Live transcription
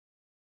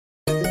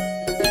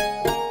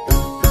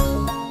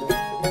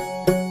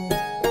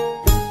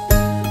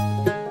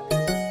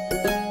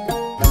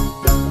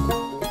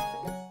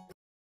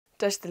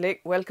Tashtalik,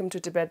 welcome to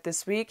Tibet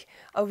This Week,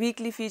 a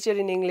weekly feature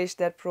in English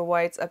that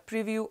provides a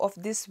preview of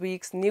this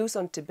week's news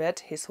on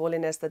Tibet, His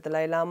Holiness the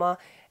Dalai Lama,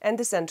 and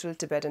the Central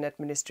Tibetan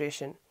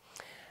Administration.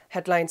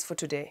 Headlines for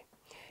today.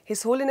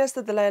 His Holiness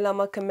the Dalai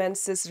Lama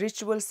commences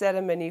ritual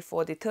ceremony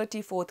for the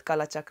 34th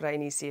Kalachakra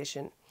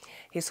initiation.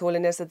 His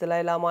Holiness the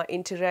Dalai Lama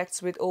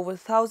interacts with over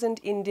 1,000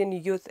 Indian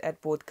youth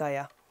at Bodh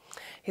Gaya.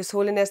 His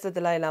Holiness the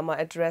Dalai Lama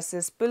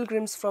addresses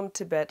pilgrims from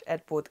Tibet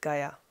at Bodh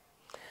Gaya.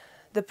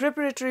 The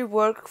preparatory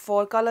work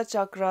for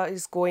Kalachakra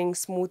is going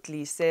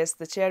smoothly, says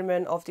the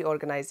chairman of the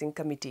organizing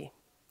committee.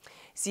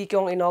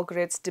 Sikyong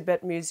inaugurates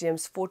Tibet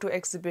Museum's photo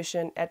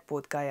exhibition at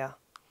Bodh Gaya.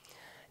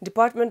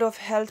 Department of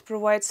Health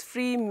provides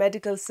free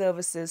medical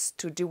services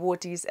to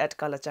devotees at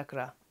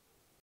Kalachakra.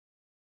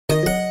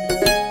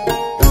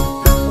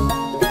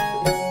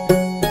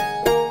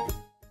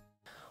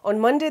 On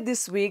Monday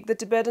this week, the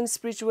Tibetan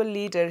spiritual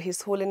leader,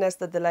 His Holiness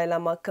the Dalai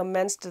Lama,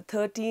 commenced the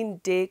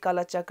 13-day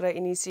Kalachakra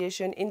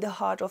initiation in the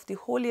heart of the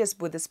holiest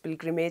Buddhist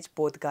pilgrimage,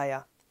 Bodh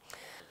Gaya.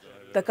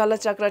 The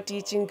Kalachakra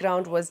teaching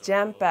ground was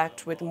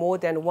jam-packed with more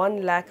than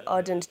 1 lakh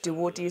ardent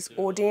devotees,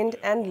 ordained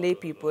and lay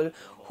people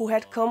who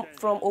had come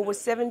from over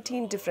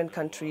 17 different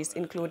countries,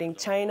 including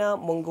China,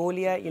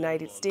 Mongolia,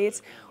 United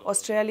States,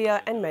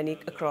 Australia, and many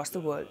across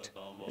the world.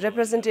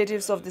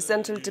 Representatives of the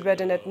Central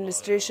Tibetan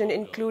Administration,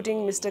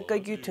 including Mr.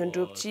 Kagyu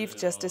Thundrup, Chief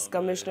Justice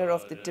Commissioner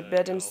of the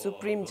Tibetan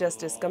Supreme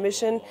Justice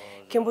Commission,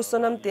 Khenpo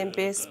Sonam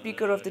Tempe,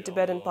 Speaker of the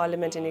Tibetan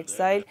Parliament in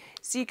Exile,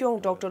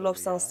 Sikyong Dr.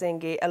 Lobsang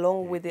Sengye,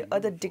 along with the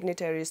other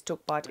dignitaries,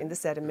 took part in the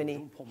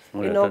ceremony.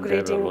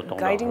 Inaugurating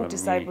Guiding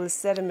Disciples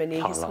ceremony,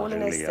 His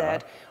Holiness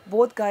said,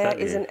 Bodh Gaya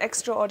is an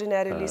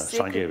extraordinarily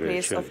sacred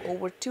place of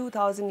over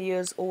 2,000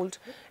 years old,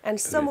 and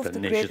some of the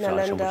great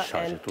Nalanda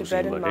and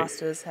Tibetan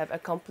masters have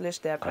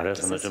accomplished their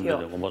practices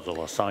here.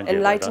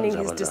 Enlightening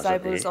his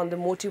disciples on the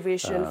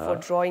motivation for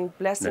drawing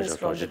blessings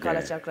from the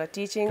Kalachakra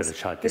teachings,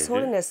 His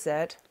Holiness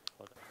said,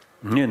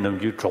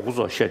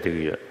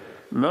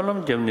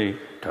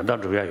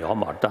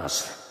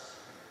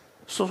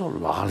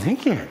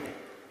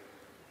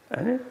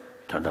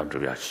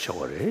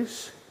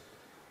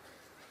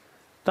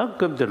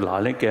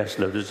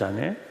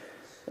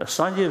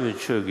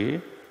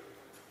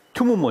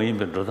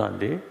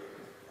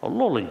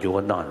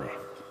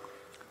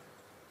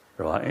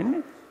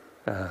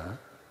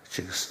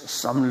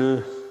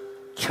 Samlu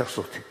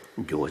Chapsut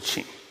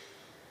Jochi.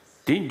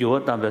 Din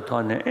Jotam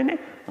Betone, any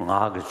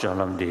Nag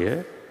Jalam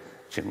dear,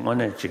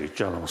 Chimone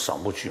Jalam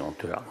Sambuchion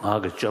to ya,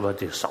 Nag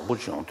Jabati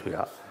Sambuchion to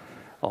ya,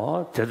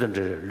 or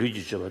Tedder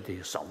Luigi Jabati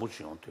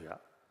Sambuchion to ya.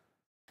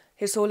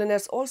 His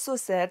Holiness also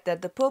said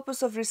that the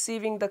purpose of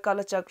receiving the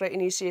Kalachakra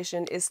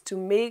initiation is to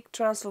make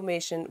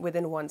transformation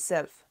within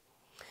oneself.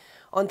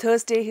 On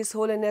Thursday, His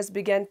Holiness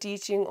began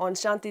teaching on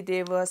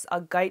Shantidevas, a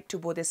guide to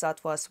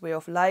Bodhisattva's way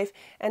of life,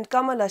 and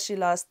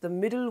Kamalashilas, the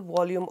middle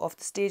volume of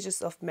the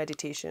stages of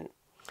meditation.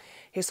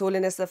 His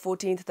Holiness the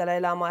 14th Dalai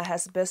Lama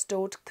has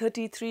bestowed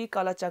 33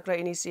 Kalachakra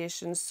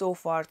initiations so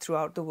far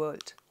throughout the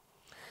world.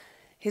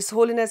 His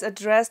Holiness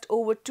addressed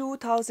over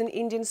 2,000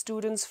 Indian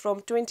students from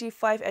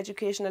 25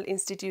 educational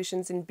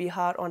institutions in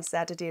Bihar on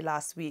Saturday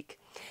last week.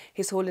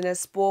 His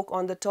Holiness spoke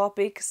on the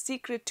topic,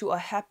 Secret to a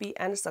Happy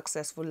and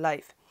Successful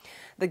Life.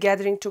 The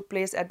gathering took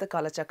place at the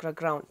Kalachakra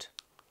ground.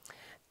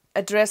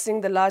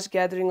 Addressing the large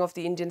gathering of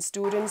the Indian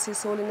students,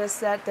 His Holiness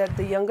said that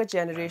the younger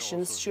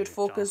generations should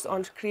focus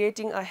on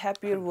creating a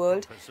happier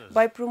world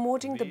by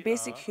promoting the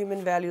basic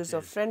human values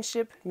of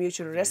friendship,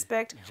 mutual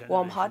respect,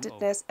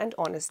 warm-heartedness, and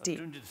honesty.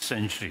 20th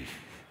century.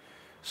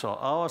 So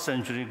our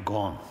century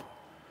gone.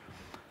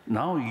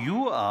 Now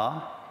you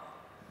are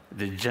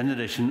the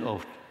generation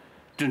of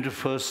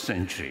 21st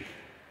century.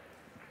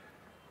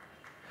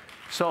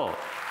 So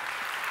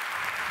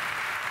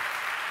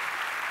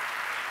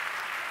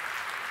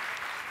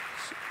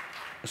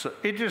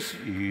it is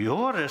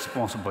your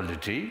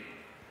responsibility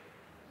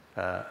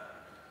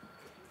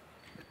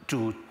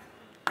to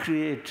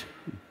create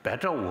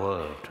better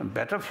world, a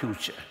better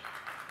future.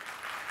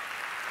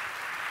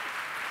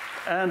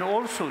 And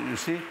also, you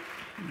see,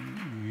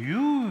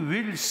 you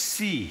will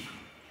see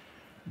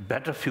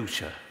better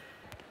future.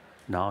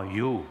 Now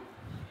you,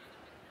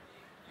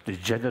 the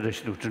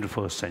generation of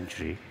 21st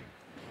century,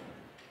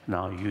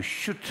 now you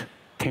should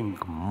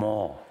think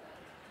more,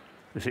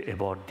 you see,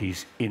 about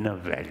these inner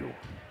value.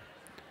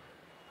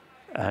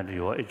 And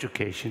your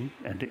education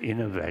and the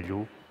inner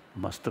value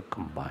must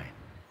combine.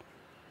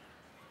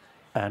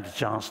 And the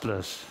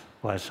chancellors,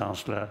 vice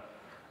chancellor,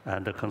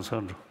 and the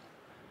concerned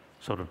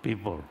sort of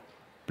people,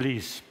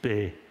 please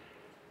pay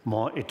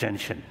more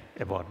attention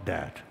about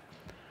that,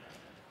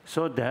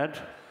 so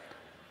that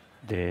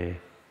the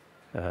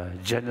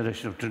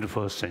generation of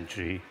 21st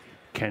century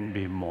can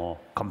be more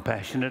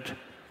compassionate,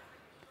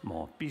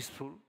 more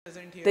peaceful.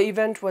 The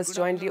event was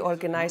jointly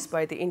organized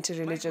by the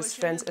Interreligious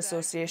Friends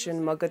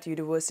Association, Magadh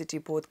University,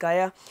 Bodh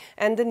Gaya,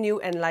 and the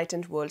New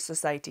Enlightened World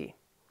Society.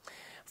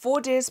 4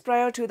 days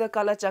prior to the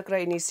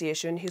Kalachakra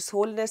initiation, His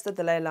Holiness the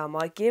Dalai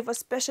Lama gave a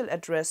special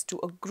address to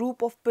a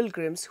group of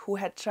pilgrims who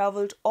had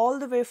travelled all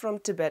the way from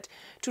Tibet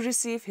to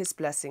receive his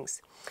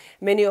blessings.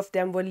 Many of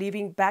them were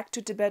leaving back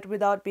to Tibet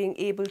without being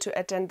able to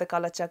attend the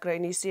Kalachakra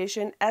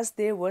initiation as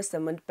they were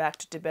summoned back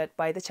to Tibet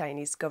by the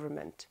Chinese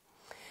government.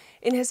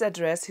 In his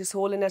address, His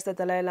Holiness the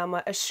Dalai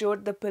Lama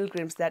assured the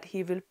pilgrims that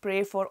he will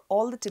pray for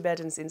all the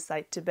Tibetans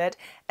inside Tibet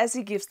as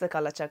he gives the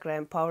Kalachakra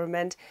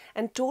empowerment,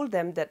 and told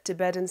them that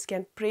Tibetans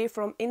can pray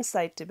from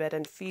inside Tibet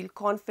and feel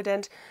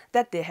confident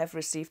that they have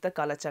received the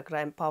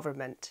Kalachakra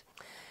empowerment.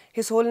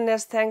 His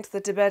Holiness thanked the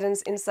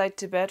Tibetans inside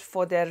Tibet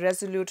for their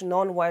resolute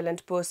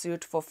non-violent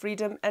pursuit for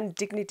freedom and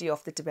dignity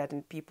of the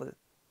Tibetan people.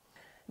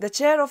 The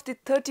chair of the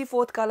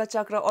 34th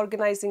Kalachakra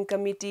Organizing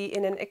Committee,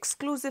 in an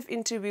exclusive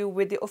interview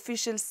with the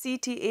official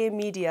CTA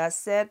media,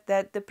 said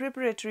that the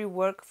preparatory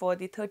work for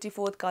the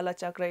 34th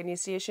Kalachakra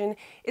initiation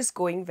is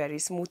going very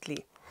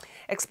smoothly.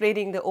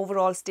 Explaining the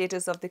overall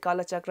status of the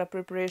Kalachakra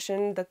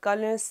preparation, the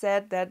Colonel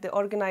said that the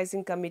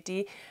organizing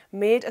committee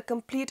made a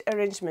complete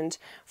arrangement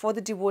for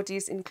the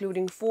devotees,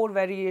 including 4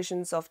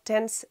 variations of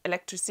tents,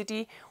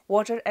 electricity,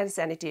 water and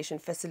sanitation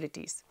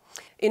facilities.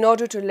 In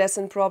order to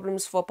lessen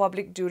problems for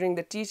public during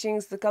the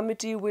teachings, the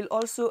committee will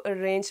also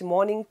arrange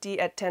morning tea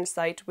at tent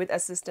site with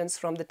assistance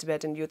from the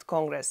Tibetan Youth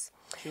Congress.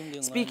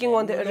 Speaking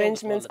on the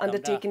arrangements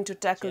undertaken to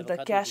tackle the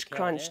cash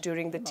crunch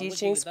during the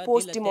teachings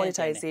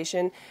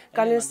post-demonetization,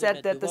 Colonel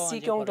said that the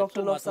Sikyong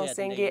Dr. Lobsang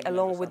Sengye,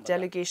 along with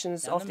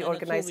delegations of the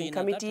organizing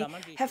committee,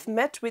 have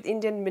met with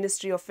Indian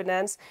Ministry of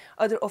Finance,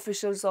 other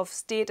officials of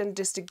state and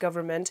district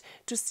government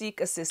to seek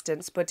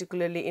assistance,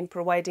 particularly in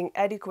providing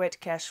adequate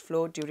cash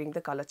flow during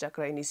the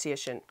Kalachakra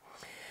initiation.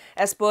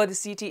 As per the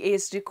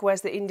CTA's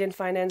request, the Indian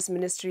Finance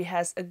Ministry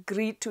has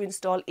agreed to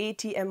install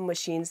ATM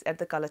machines at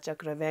the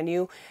Kalachakra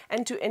venue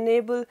and to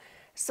enable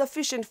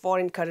sufficient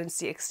foreign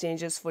currency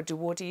exchanges for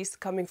devotees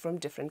coming from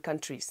different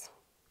countries.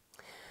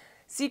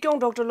 Sikyong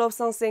Dr.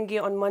 Lobsang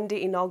Sengye on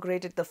Monday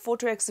inaugurated the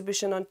photo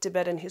exhibition on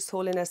Tibet and His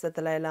Holiness the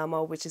Dalai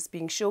Lama, which is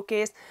being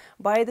showcased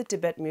by the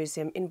Tibet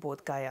Museum in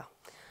Bodh, Gaya.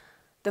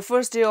 The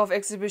first day of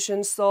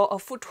exhibition saw a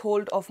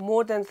foothold of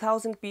more than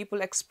 1,000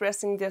 people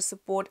expressing their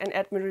support and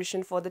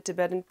admiration for the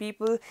Tibetan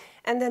people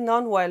and their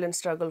non-violent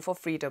struggle for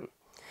freedom.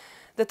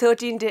 The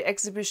 13-day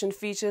exhibition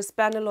features a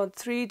panel on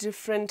 3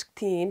 different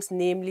themes,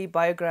 namely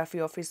biography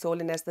of His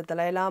Holiness the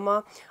Dalai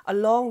Lama, a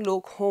long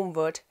look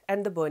homeward,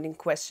 and the burning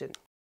question.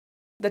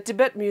 The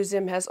Tibet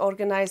Museum has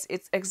organized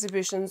its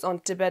exhibitions on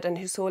Tibet and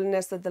His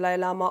Holiness the Dalai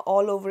Lama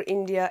all over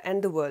India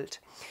and the world.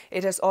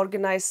 It has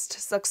organized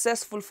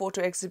successful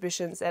photo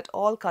exhibitions at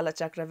all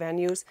Kalachakra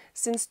venues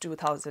since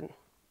 2000.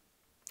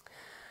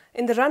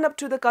 In the run-up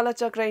to the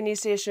Kalachakra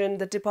initiation,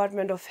 the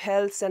Department of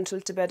Health, Central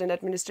Tibetan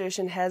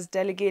Administration has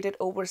delegated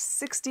over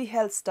 60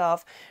 health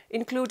staff,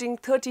 including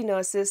 30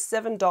 nurses,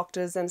 7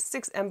 doctors and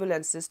 6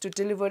 ambulances to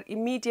deliver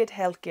immediate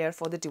health care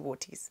for the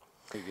devotees.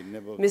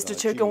 Mr.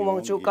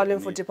 Sikyong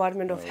Kalin for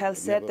Department of Health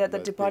said that the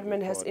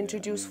department has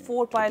introduced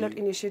 4 pilot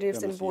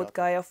initiatives in Bodh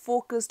Gaya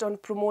focused on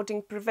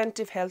promoting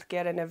preventive health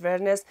care and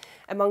awareness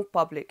among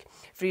public,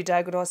 free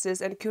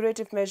diagnosis and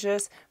curative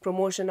measures,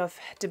 promotion of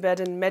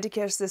Tibetan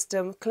Medicare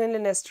system,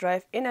 cleanliness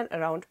drive in and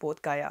around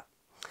Bodh Gaya.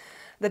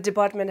 The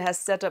department has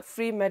set up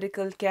free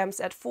medical camps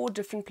at 4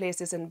 different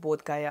places in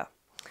Bodh Gaya.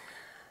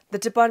 The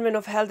Department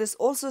of Health is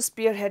also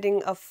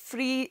spearheading a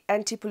free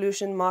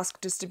anti-pollution mask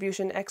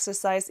distribution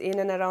exercise in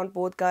and around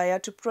Bodh Gaya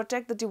to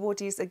protect the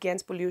devotees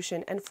against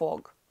pollution and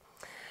fog.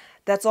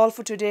 That's all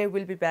for today.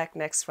 We'll be back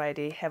next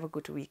Friday. Have a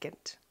good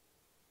weekend.